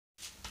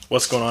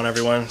What's going on,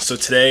 everyone? So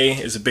today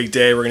is a big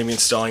day. We're going to be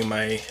installing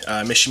my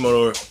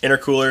Mishimoto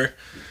intercooler.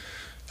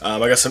 I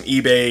got some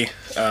eBay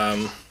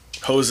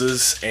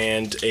hoses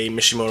and a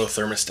Mishimoto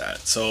thermostat.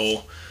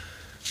 So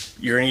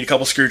you're going to need a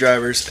couple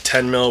screwdrivers, a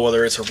 10 mil,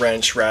 whether it's a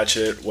wrench,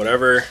 ratchet,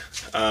 whatever.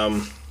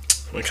 I'm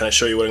going to kind of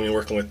show you what I'm going to be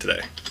working with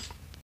today.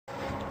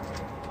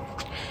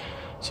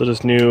 So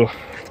just new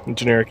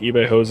generic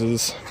eBay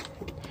hoses.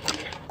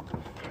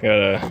 I got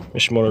a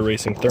Mishimoto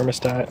racing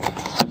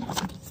thermostat.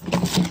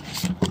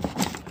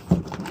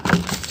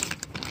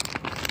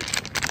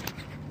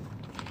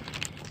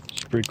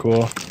 Pretty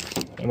cool.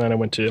 And then I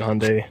went to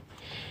Hyundai,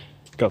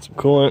 got some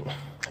coolant.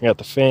 I got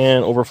the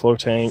fan, overflow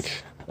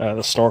tank,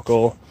 the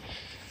snorkel,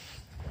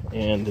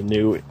 and the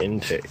new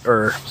intake,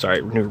 or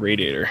sorry, new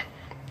radiator.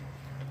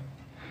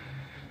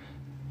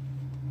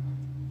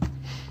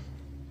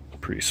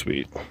 Pretty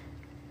sweet.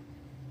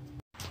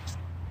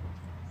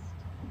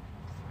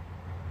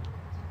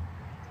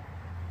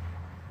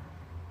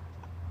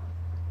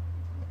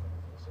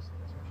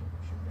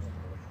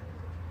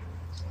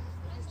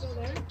 Still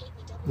there?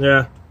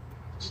 Yeah.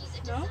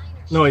 No?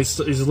 No, he's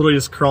literally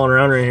just crawling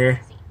around right here.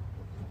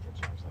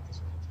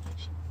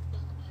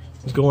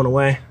 He's going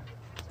away.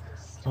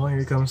 Oh, here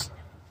he comes.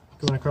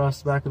 Going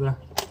across the back of the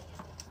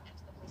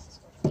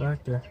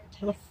back there.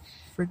 Where the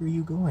frig are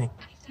you going?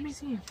 Let me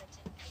see him.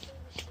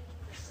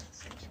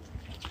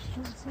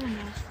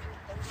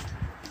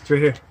 It's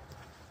right here.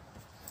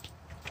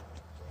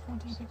 I'll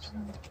take a picture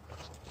of it.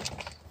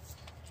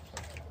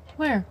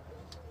 Where?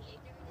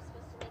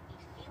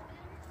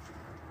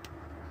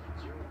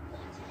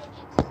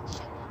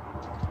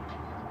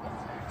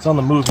 It's on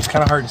the move. It's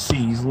kind of hard to see.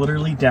 He's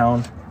literally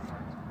down.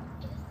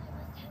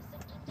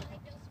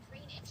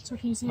 So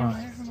can you see him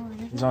there from over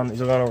there? He's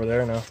gone over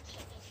there now.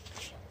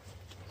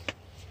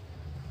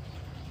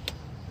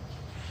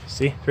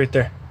 See? It's right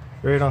there.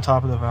 Right on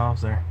top of the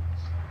valves there.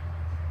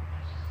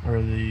 Or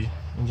the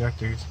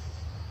injectors.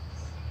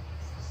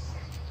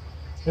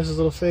 There's his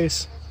little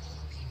face.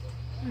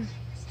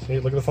 See,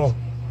 look at the phone.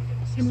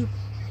 See him.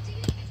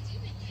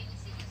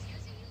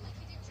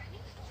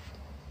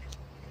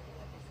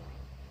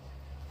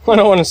 I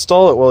don't want to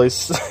install it while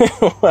he's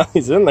while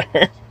he's in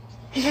there.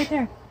 He's right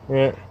there.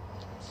 Yeah.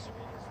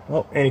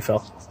 Oh, and he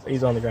fell.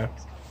 He's on the ground.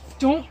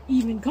 Don't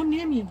even come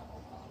near me.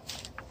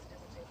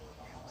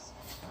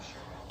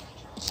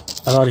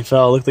 I thought he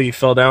fell. It looked like he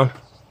fell down.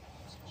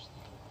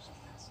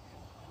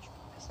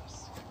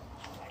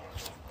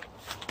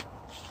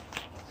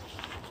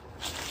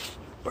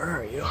 Where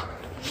are you?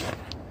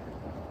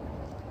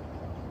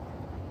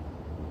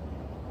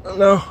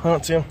 No, I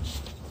don't see him.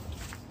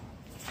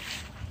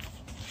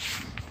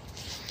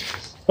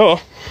 Oh.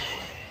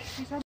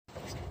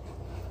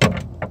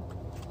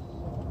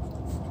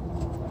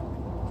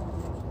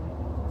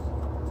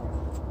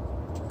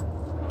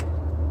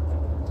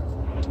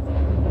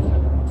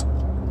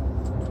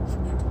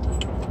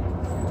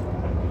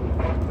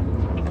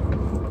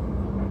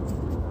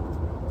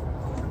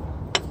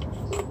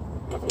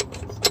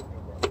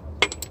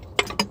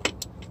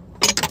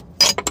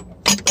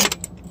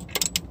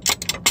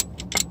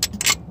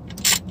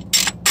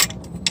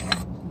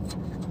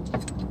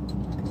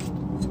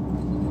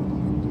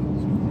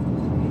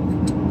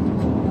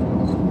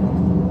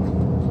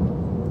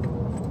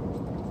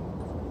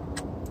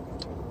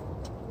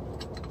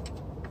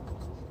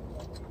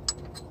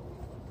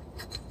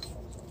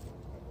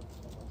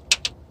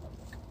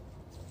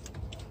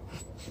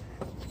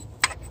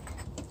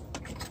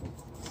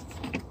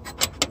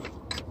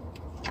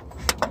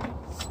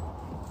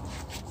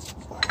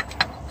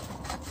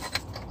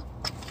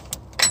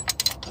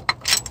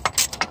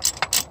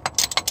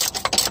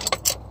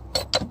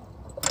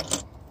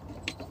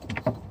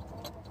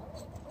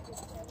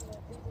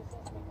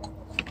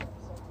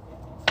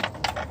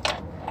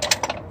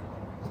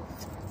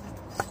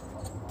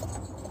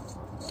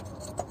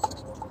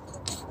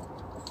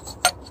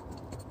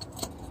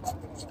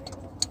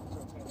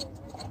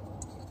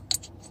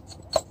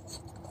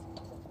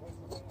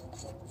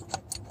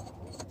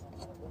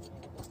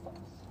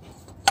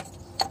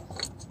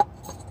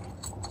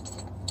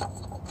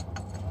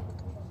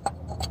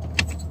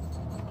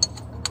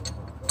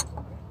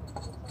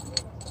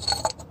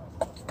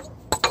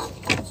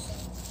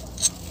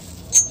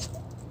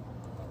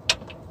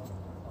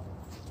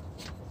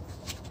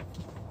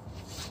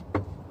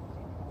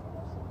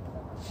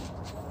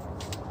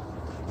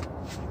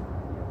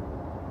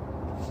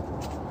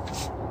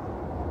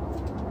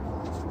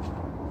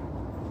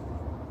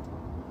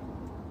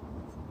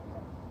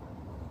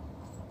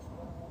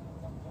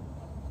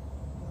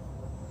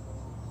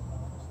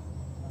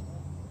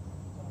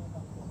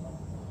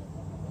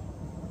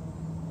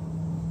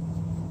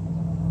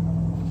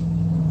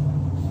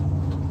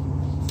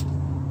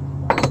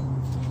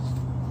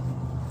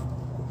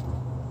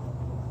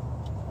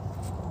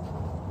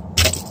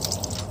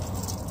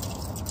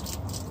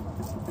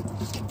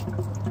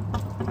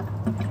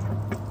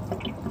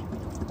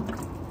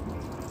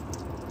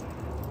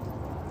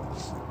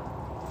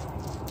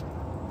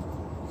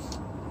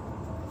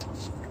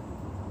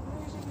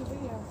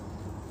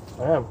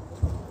 I am.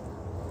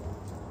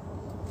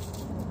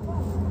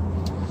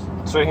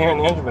 It's right here in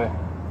the engine bay.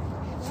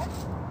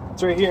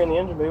 It's right here in the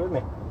engine bay with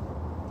me.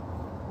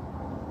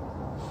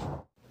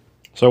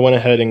 So I went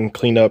ahead and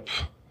cleaned up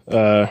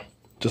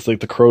just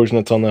like the corrosion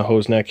that's on the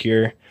hose neck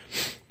here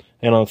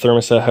and on the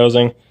thermostat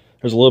housing.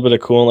 There's a little bit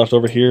of coolant left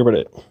over here, but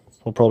it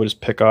will probably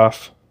just pick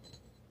off.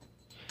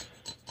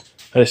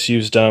 I just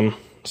used some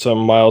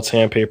mild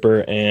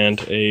sandpaper and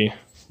a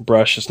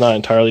brush. It's not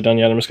entirely done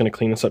yet. I'm just going to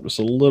clean this up just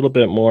a little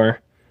bit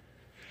more.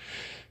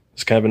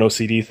 It's kind of an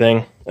OCD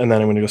thing, and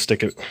then I'm going to go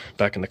stick it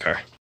back in the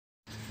car.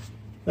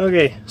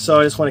 Okay,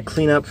 so I just want to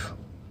clean up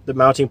the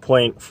mounting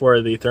point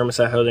for the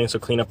thermostat housing, so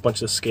clean up a bunch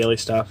of the scaly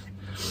stuff.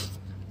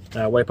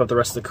 Wipe up the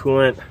rest of the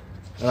coolant,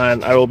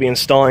 and I will be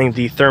installing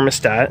the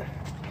thermostat.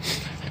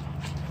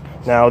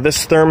 Now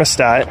this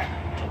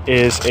thermostat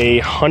is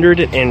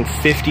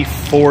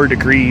 154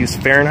 degrees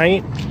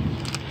Fahrenheit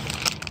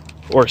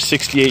or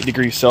 68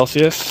 degrees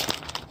Celsius,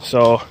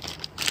 so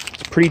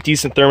it's a pretty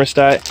decent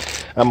thermostat.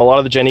 A lot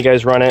of the Jenny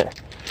guys run it,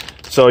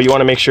 so you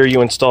want to make sure you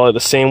install it the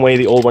same way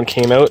the old one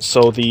came out,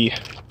 so the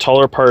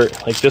taller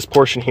part, like this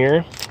portion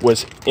here,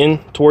 was in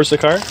towards the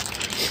car.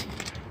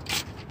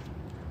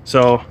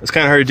 So it's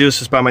kind of hard to do this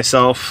just by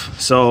myself,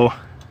 so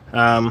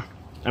I'm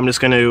just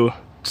going to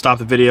stop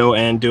the video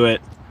and do it.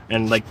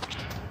 And like,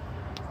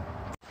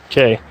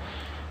 okay,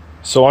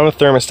 so on the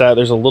thermostat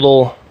there's a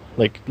little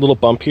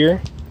bump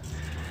here,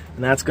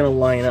 and that's going to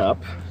line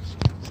up.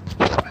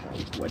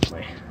 Wedge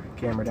my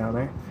camera down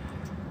there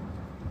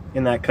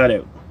in that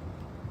cutout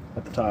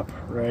at the top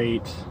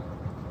right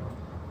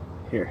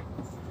here.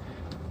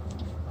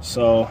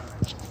 So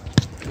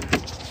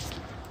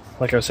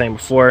like I was saying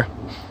before,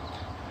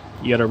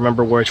 you got to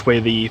remember which way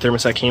the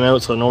thermostat came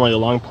out. So normally the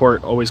long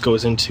port always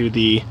goes into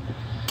the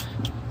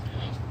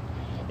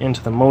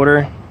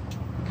motor.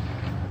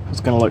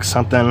 It's going to look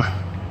something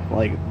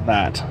like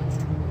that.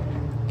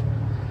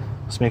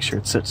 Just make sure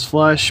it sits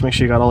flush. Make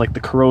sure you got all like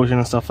the corrosion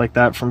and stuff like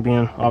that from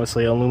being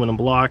obviously an aluminum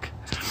block.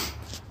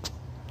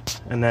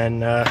 And then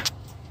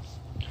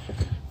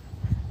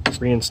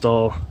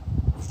reinstall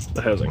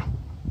the housing.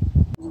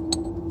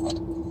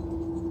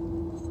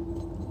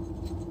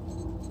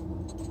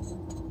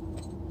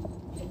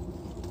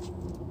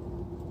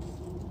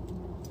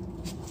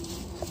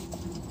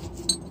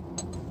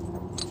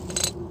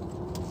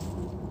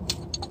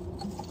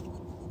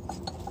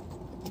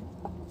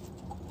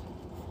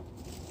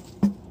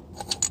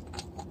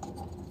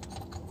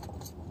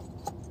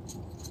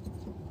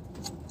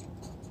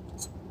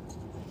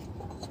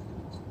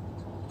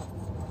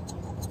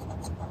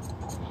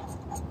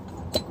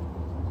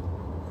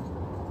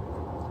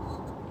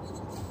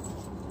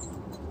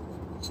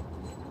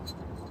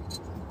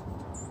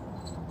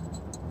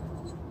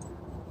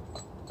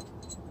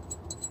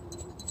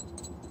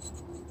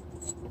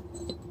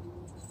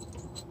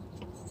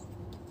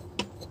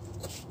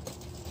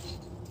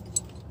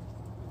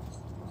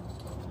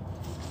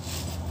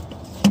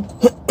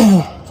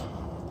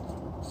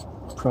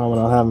 Problem with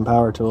not having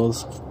power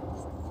tools.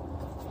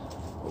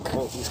 I'll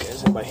crank these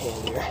guys in by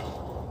hand here.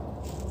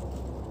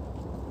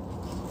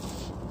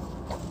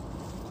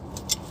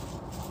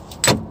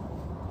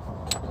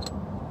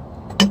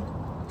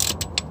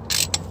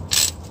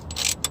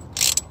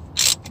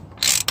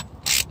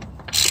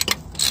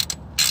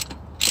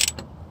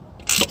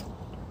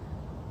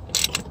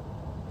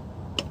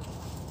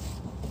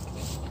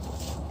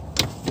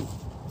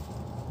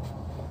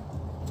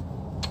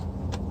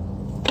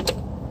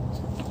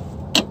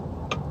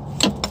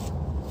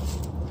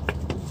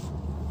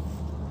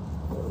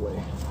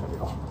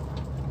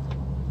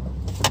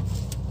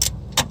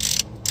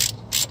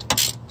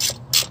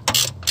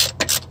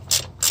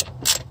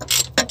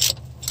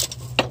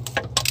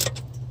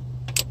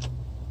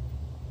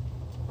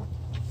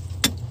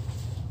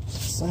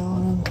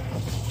 On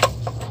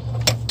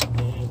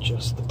and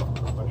just the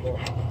bumper on here.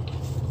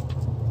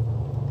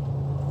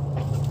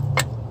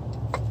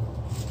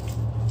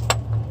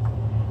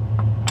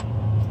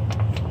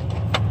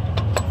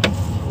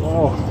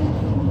 Oh.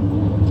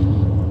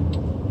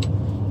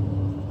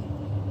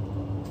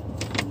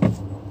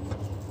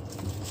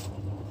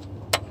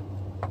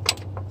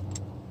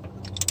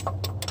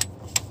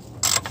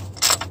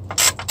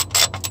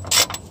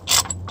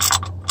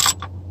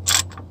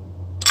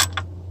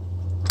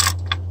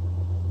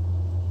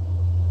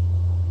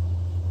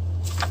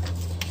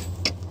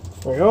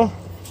 There we go. All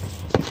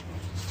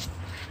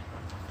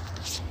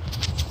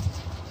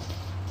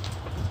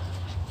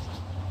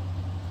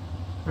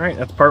right,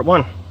 that's part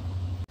one.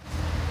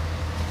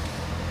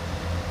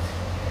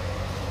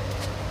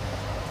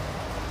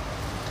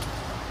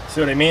 See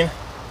what I mean?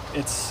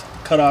 It's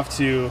cut off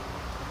to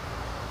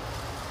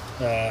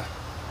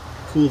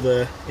cool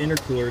the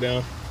intercooler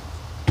down.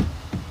 So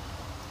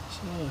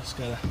I just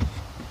gotta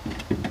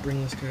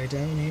bring this guy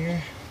down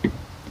here.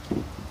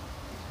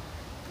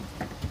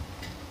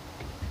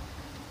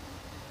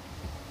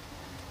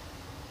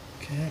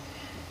 Okay,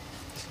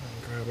 so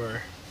grab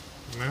our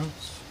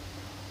mounts.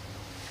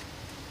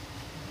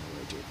 I'm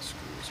gonna do the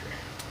screws here.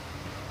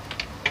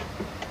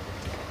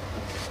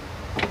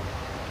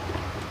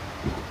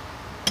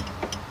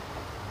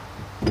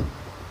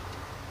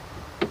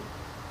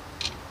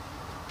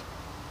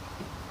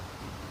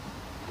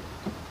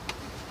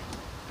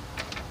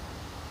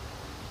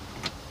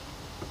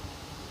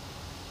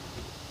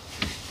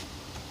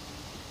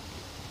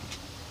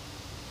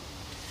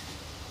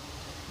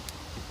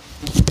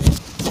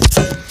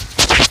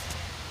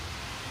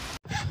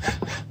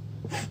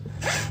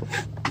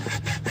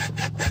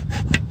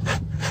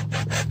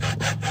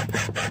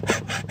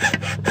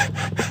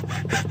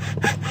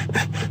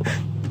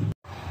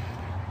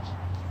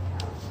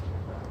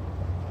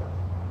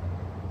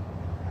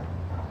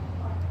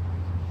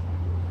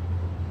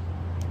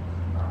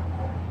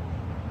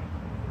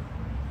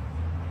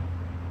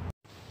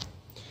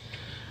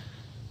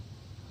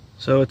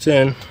 So it's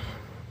in.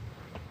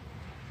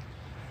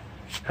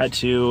 Had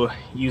to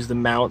use the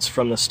mounts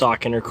from the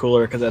stock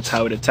intercooler because that's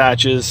how it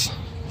attaches.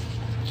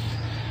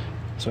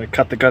 So I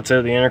cut the guts out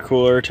of the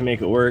intercooler to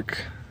make it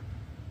work.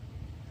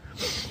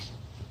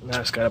 Now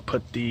I just gotta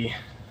put the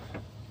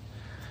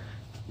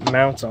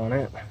mounts on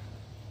it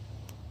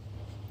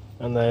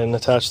and then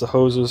attach the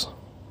hoses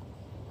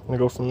and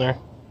go from there.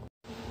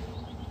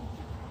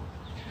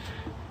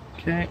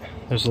 Okay,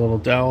 there's a little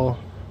dowel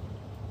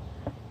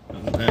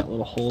and that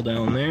little hole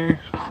down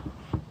there.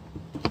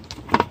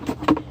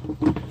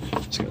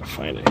 Just gotta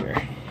find it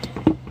here.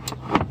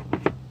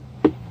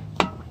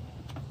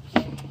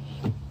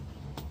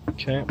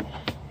 Okay,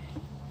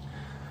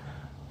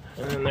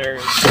 and then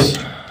there's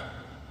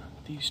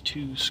these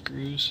two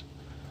screws.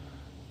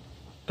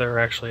 They're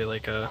actually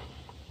like a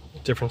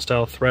different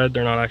style thread.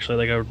 They're not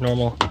actually like a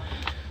normal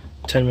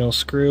 10mm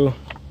screw.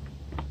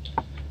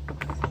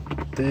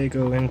 They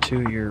go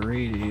into your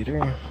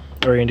radiator,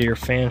 or into your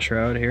fan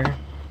shroud here.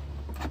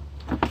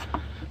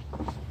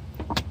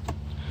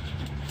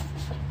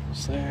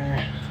 It's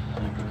there,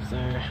 that goes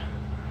there,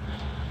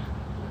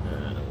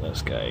 and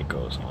this guy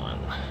goes on.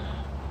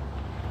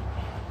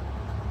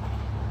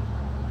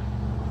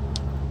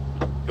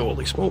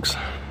 Holy smokes.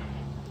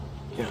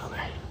 Get on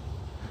there.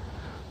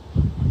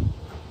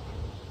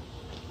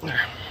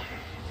 There.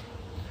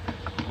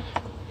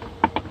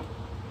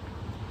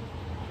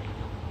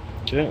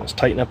 Okay, let's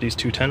tighten up these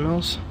two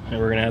 10mm and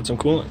we're gonna add some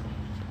coolant.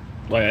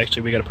 Well,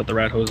 actually, we gotta put the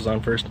rat hoses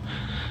on first.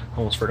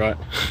 Almost forgot.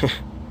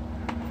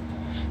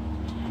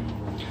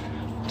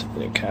 Take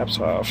the caps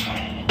off.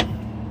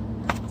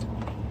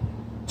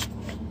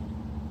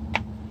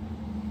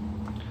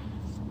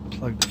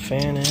 Plug the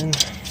fan in.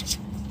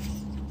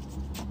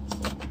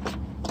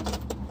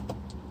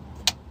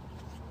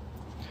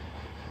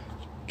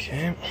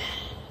 Okay.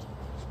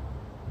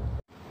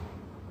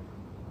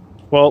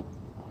 Well,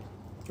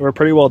 we're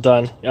pretty well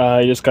done.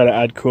 You just got to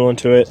add coolant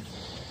to it.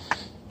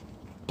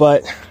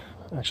 But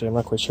actually, I'm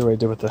not quite sure what I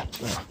did with the.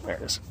 Oh, there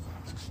it is.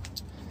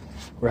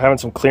 We're having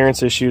some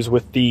clearance issues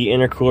with the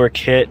intercooler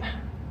kit.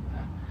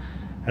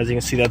 As you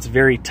can see, that's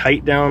very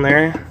tight down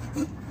there.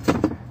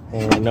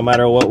 And no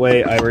matter what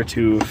way I were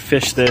to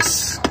fish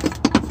this,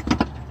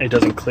 it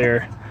doesn't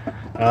clear.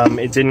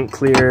 It didn't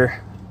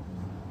clear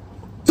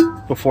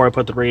before I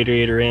put the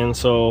radiator in,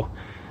 so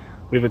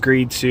we've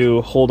agreed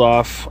to hold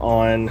off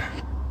on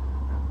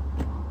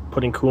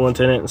putting coolant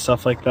in it and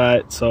stuff like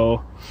that.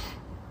 So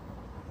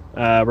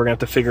we're gonna have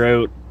to figure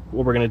out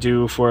what we're gonna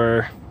do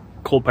for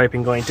cold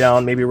piping going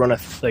down. Maybe run a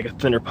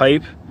thinner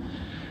pipe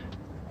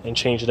and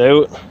change it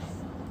out.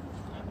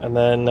 And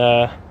then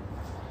other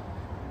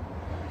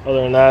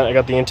than that, I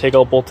got the intake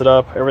all bolted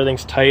up.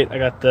 Everything's tight. I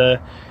got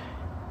the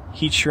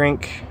heat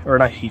shrink, or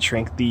not heat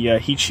shrink, the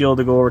heat shield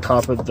to go over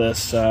top of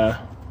this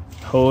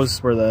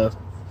hose where the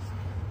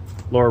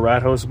lower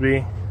rat hose would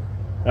be.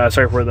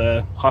 Sorry, where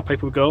the hot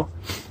pipe would go.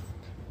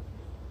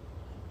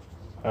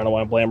 I don't know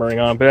why I'm blammering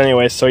on, but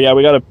anyway, so yeah,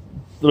 we got a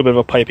little bit of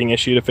a piping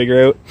issue to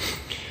figure out,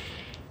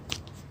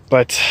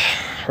 but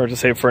we're to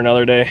save for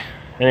another day.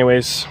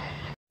 Anyways,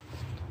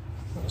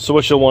 so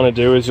what you'll want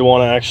to do is you'll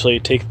want to actually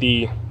take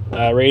the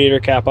radiator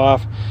cap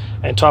off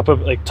and top up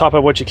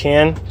what you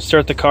can.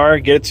 Start the car,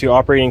 get it to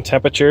operating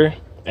temperature,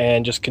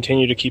 and just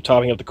continue to keep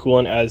topping up the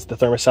coolant as the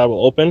thermostat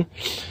will open.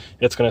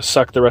 It's going to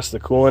suck the rest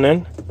of the coolant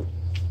in,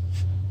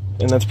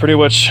 and that's pretty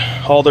much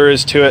all there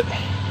is to it.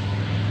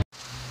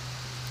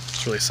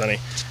 It's really sunny.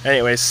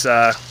 Anyways,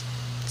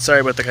 sorry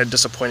about the kind of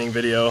disappointing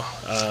video.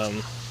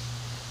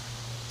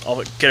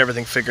 I'll get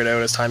everything figured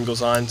out as time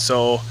goes on,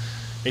 so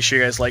make sure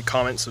you guys like,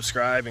 comment,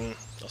 subscribe, and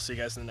I'll see you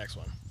guys in the next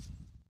one.